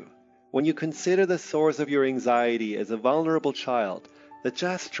to you? When you consider the source of your anxiety as a vulnerable child that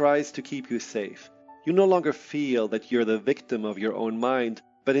just tries to keep you safe, you no longer feel that you're the victim of your own mind,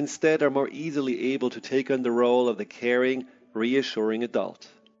 but instead are more easily able to take on the role of the caring, reassuring adult.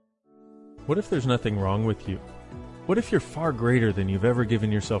 What if there's nothing wrong with you? What if you're far greater than you've ever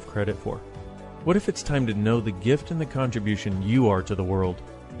given yourself credit for? What if it's time to know the gift and the contribution you are to the world,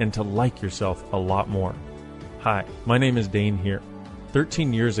 and to like yourself a lot more? Hi, my name is Dane here.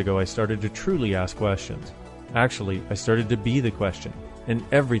 13 years ago, I started to truly ask questions. Actually, I started to be the question, and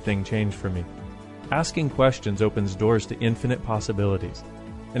everything changed for me. Asking questions opens doors to infinite possibilities.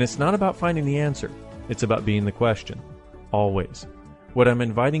 And it's not about finding the answer, it's about being the question. Always. What I'm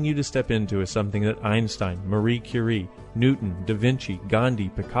inviting you to step into is something that Einstein, Marie Curie, Newton, Da Vinci, Gandhi,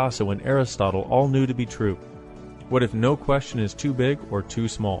 Picasso, and Aristotle all knew to be true. What if no question is too big or too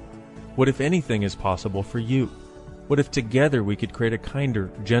small? What if anything is possible for you? What if together we could create a kinder,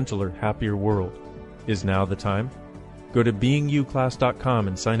 gentler, happier world? Is now the time? Go to beingyouclass.com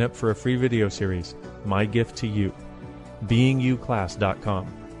and sign up for a free video series, My Gift to You. beingyouclass.com.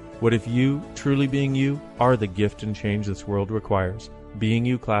 What if you, truly being you, are the gift and change this world requires?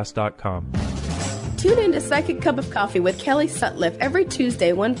 beingyouclass.com. Tune in to Psychic Cup of Coffee with Kelly Sutliff every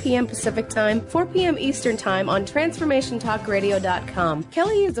Tuesday, 1 p.m. Pacific Time, 4 p.m. Eastern Time on TransformationTalkRadio.com.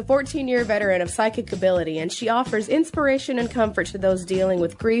 Kelly is a 14-year veteran of psychic ability, and she offers inspiration and comfort to those dealing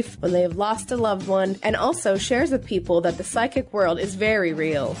with grief when they have lost a loved one, and also shares with people that the psychic world is very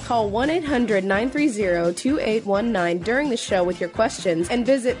real. Call 1-800-930-2819 during the show with your questions, and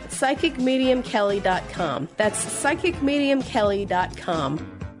visit PsychicMediumKelly.com. That's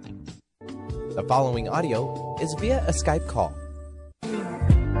PsychicMediumKelly.com. The following audio is via a Skype call.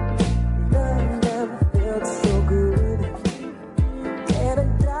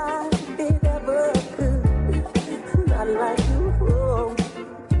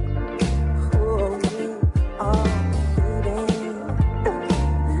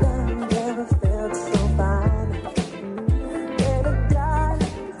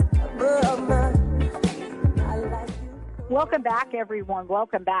 Welcome back, everyone.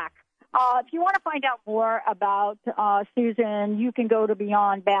 Welcome back. If you want to find out more about Susan, you can go to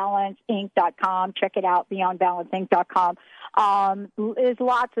BeyondBalanceInc.com. Check it out, BeyondBalanceInc.com. There's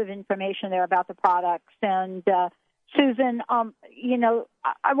lots of information there about the products. And Susan, I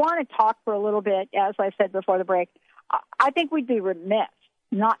want to talk for a little bit, as I said before the break. I think we'd be remiss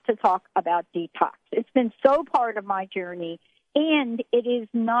not to talk about detox. It's been so part of my journey, and it is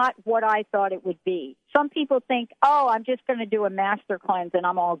not what I thought it would be. Some people think, I'm just going to do a master cleanse and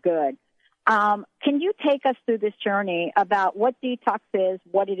I'm all good. Can you take us through this journey about what detox is,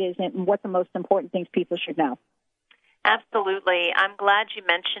 what it isn't, and what the most important things people should know? Absolutely. I'm glad you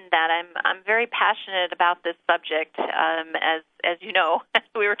mentioned that. I'm very passionate about this subject, as you know, as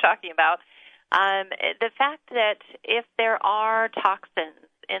we were talking about. The fact that if there are toxins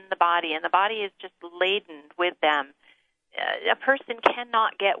in the body, and the body is just laden with them, a person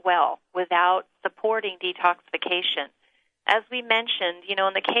cannot get well without supporting detoxification. As we mentioned, in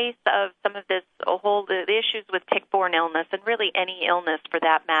the case of some of the issues with tick-borne illness, and really any illness for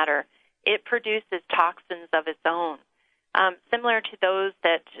that matter, it produces toxins of its own. Similar to those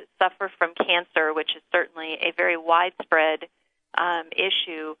that suffer from cancer, which is certainly a very widespread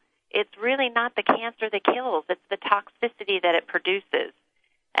issue, it's really not the cancer that kills, it's the toxicity that it produces.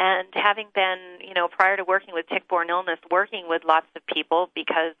 And having been, prior to working with tick-borne illness, working with lots of people,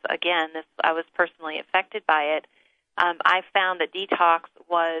 because, again, I was personally affected by it, I found that detox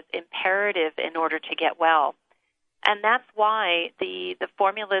was imperative in order to get well. And that's why the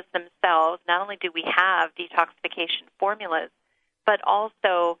formulas themselves, not only do we have detoxification formulas, but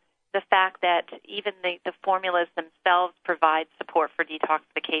also the fact that even the formulas themselves provide support for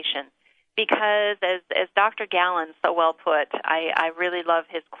detoxification. Because, as Dr. Gallen so well put, I really love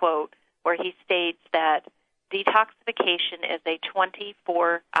his quote where he states that detoxification is a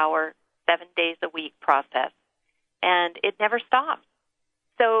 24-hour, 7 days a week process, and it never stops.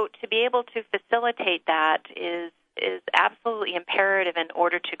 So to be able to facilitate that is absolutely imperative in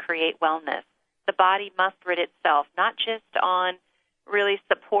order to create wellness. The body must rid itself, not just on really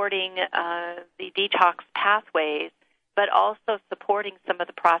supporting the detox pathways, but also supporting some of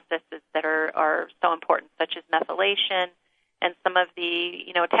the processes that are so important, such as methylation and some of the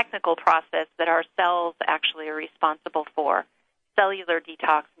technical process that our cells actually are responsible for. Cellular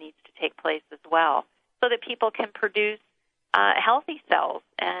detox needs to take place as well, so that people can produce healthy cells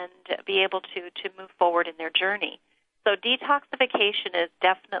and be able to move forward in their journey. So detoxification is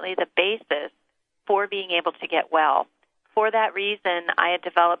definitely the basis for being able to get well. For that reason, I had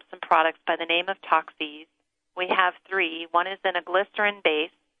developed some products by the name of Toxis. We have 3. One is in a glycerin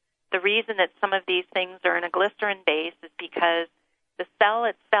base. The reason that some of these things are in a glycerin base is because the cell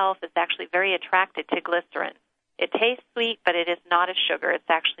itself is actually very attracted to glycerin. It tastes sweet, but it is not a sugar. It's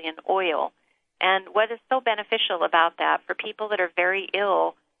actually an oil. And what is so beneficial about that, for people that are very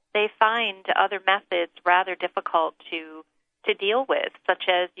ill, they find other methods rather difficult to deal with, such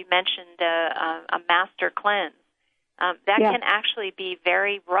as you mentioned a master cleanse. That can actually be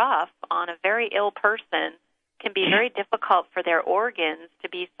very rough on a very ill person, can be very difficult for their organs to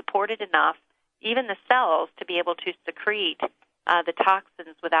be supported enough, even the cells, to be able to secrete the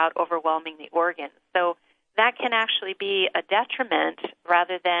toxins without overwhelming the organs. So that can actually be a detriment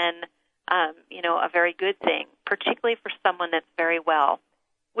rather than a very good thing, particularly for someone that's very well,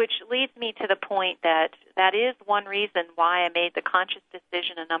 which leads me to the point that is one reason why I made the conscious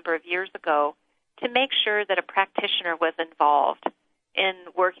decision a number of years ago to make sure that a practitioner was involved in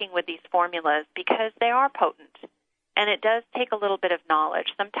working with these formulas, because they are potent, and it does take a little bit of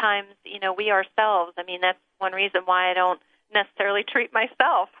knowledge. Sometimes, we ourselves, that's one reason why I don't necessarily treat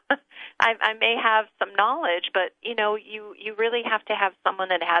myself. I may have some knowledge, but, you really have to have someone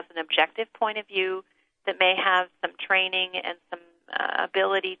that has an objective point of view, that may have some training and some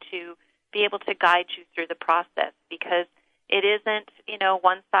ability to be able to guide you through the process, because it isn't,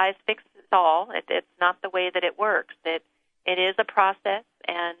 one size fits all. It's not the way that it works. It is a process,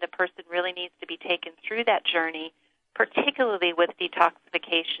 and a person really needs to be taken through that journey, particularly with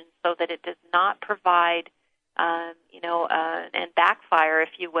detoxification, so that it does not provide, and backfire, if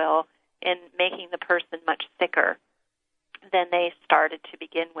you will, in making the person much sicker than they started to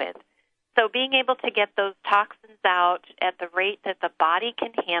begin with. So being able to get those toxins out at the rate that the body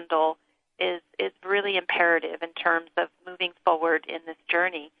can handle is really imperative in terms of moving forward in this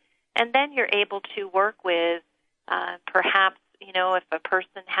journey. And then you're able to work with perhaps, if a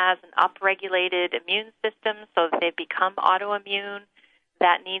person has an upregulated immune system so that they become autoimmune,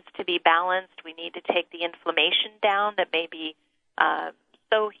 that needs to be balanced. We need to take the inflammation down that may be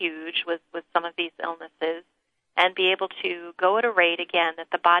so huge with some of these illnesses, and be able to go at a rate, again, that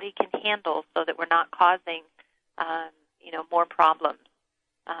the body can handle, so that we're not causing, more problems.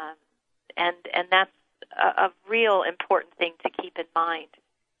 And that's a real important thing to keep in mind.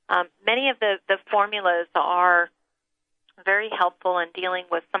 Many of the formulas are very helpful in dealing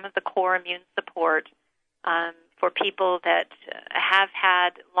with some of the core immune support for people that have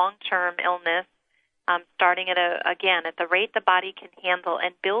had long-term illness, starting at the rate the body can handle,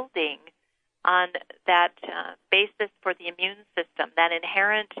 and building on that basis for the immune system, that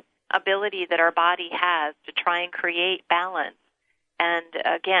inherent ability that our body has to try and create balance. And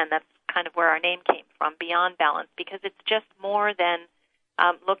again, that's kind of where our name came from, Beyond Balance, because it's just more than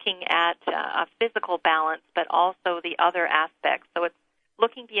looking at a physical balance, but also the other aspects. So it's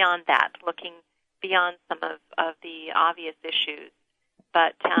looking beyond that, looking beyond some of the obvious issues.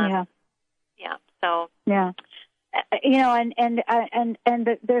 But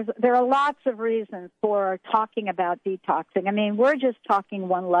there are lots of reasons for talking about detoxing. I mean, we're just talking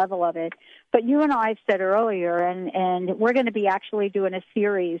one level of it, but you and I said earlier, and we're going to be actually doing a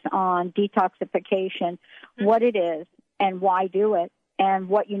series on detoxification, what it is and why do it, and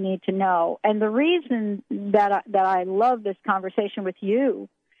what you need to know. And the reason that I love this conversation with you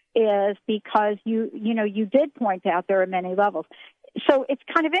is because you did point out there are many levels. So it's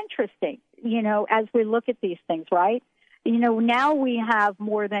kind of interesting, as we look at these things, right? Now we have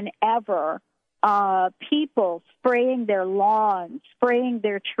more than ever people spraying their lawns, spraying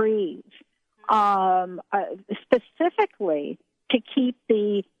their trees, specifically to keep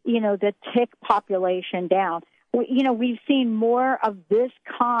the tick population down. We've seen more of this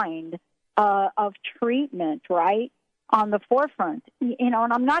kind of treatment, right, on the forefront. And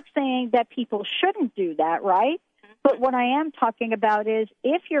I'm not saying that people shouldn't do that, right? But what I am talking about is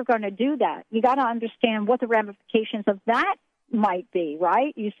if you're going to do that, you got to understand what the ramifications of that might be,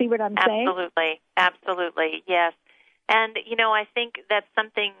 right? You see what I'm saying? Absolutely, yes. And, I think that's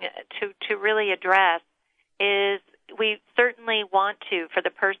something to really address is we certainly want to, for the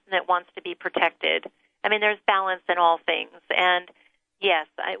person that wants to be protected. I mean, there's balance in all things. And, yes,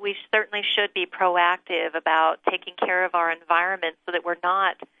 we certainly should be proactive about taking care of our environment so that we're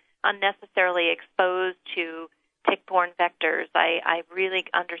not unnecessarily exposed to tick-borne vectors. I really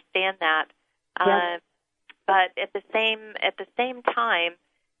understand that. Yes. But at the same time,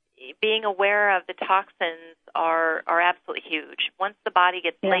 being aware of the toxins are absolutely huge. Once the body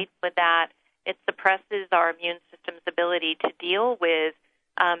gets laden with that, it suppresses our immune system's ability to deal with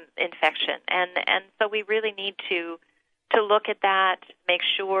infection. And so we really need to look at that, make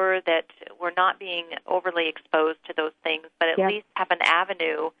sure that we're not being overly exposed to those things, but at least have an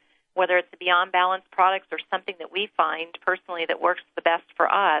avenue, whether it's the Beyond Balance products or something that we find personally that works the best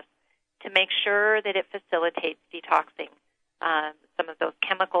for us, to make sure that it facilitates detoxing some of those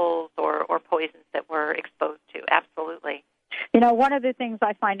chemicals or poisons that we're exposed to. Absolutely. One of the things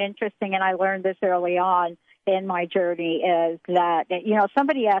I find interesting, and I learned this early on in my journey, is that,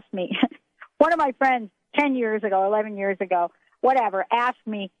 somebody asked me, one of my friends 10 years ago, 11 years ago, whatever, asked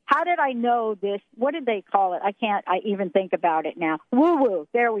me, how did I know this? What did they call it? I even think about it now. Woo-woo.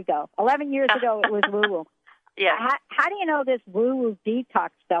 There we go. 11 years ago, it was woo-woo. Yeah. How do you know this woo-woo detox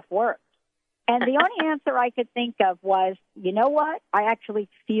stuff works? And the only answer I could think of was, you know what? I actually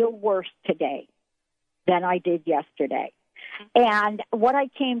feel worse today than I did yesterday. And what I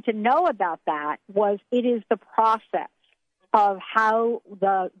came to know about that was it is the process of how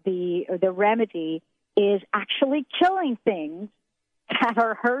the remedy is actually killing things that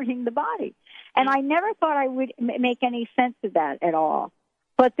are hurting the body. And I never thought I would make any sense of that at all.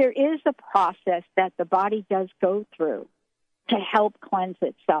 But there is a process that the body does go through to help cleanse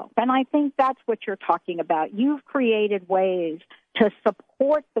itself. And I think that's what you're talking about. You've created ways to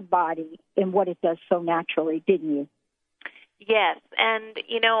support the body in what it does so naturally, didn't you? Yes, and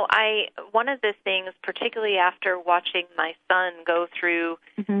one of the things, particularly after watching my son go through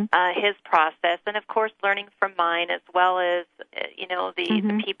his process, and of course learning from mine as well as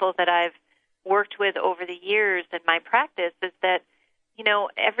the people that I've worked with over the years in my practice, is that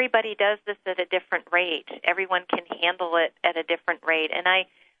everybody does this at a different rate. Everyone can handle it at a different rate, and I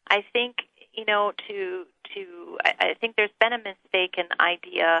think I think there's been a mistaken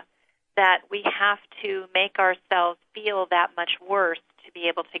idea that we have to make ourselves feel that much worse to be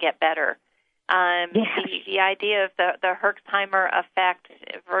able to get better. The idea of the Herxheimer effect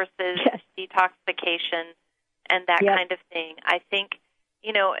versus detoxification and that kind of thing, I think,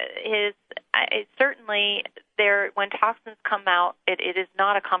 certainly when toxins come out, it is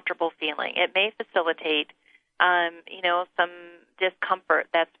not a comfortable feeling. It may facilitate, some discomfort.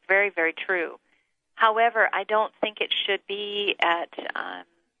 That's very, very true. However, I don't think it should be at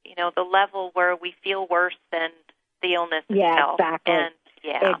the level where we feel worse than the illness itself. Exactly.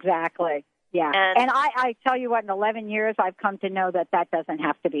 And, exactly. Yeah. And I tell you what, in 11 years, I've come to know that doesn't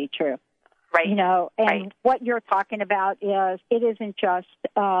have to be true. Right. What you're talking about is it isn't just,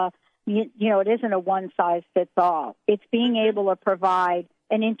 it isn't a one-size-fits-all. It's being able to provide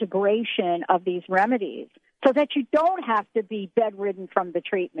an integration of these remedies so that you don't have to be bedridden from the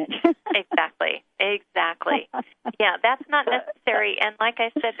treatment. Exactly. Yeah, that's not necessary. And like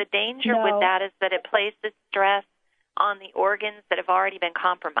I said, the danger with that is that it places stress on the organs that have already been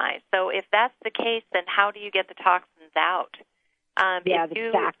compromised. So if that's the case, then how do you get the toxins out? If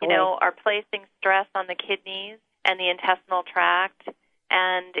you, are placing stress on the kidneys and the intestinal tract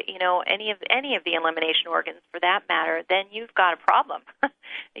and, any of the elimination organs for that matter, then you've got a problem.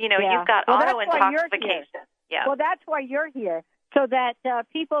 You've got auto-intoxication. Yeah. Well, that's why you're here, so that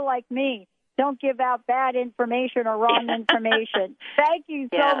people like me don't give out bad information or wrong information. Thank you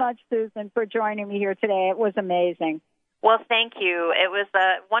so much, Susan, for joining me here today. It was amazing. Well, thank you. It was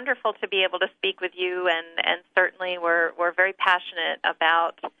wonderful to be able to speak with you, and certainly we're very passionate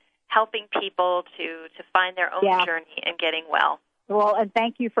about helping people to find their own journey and getting well. Well, and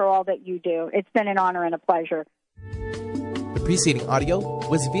thank you for all that you do. It's been an honor and a pleasure. The preceding audio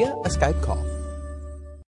was via a Skype call.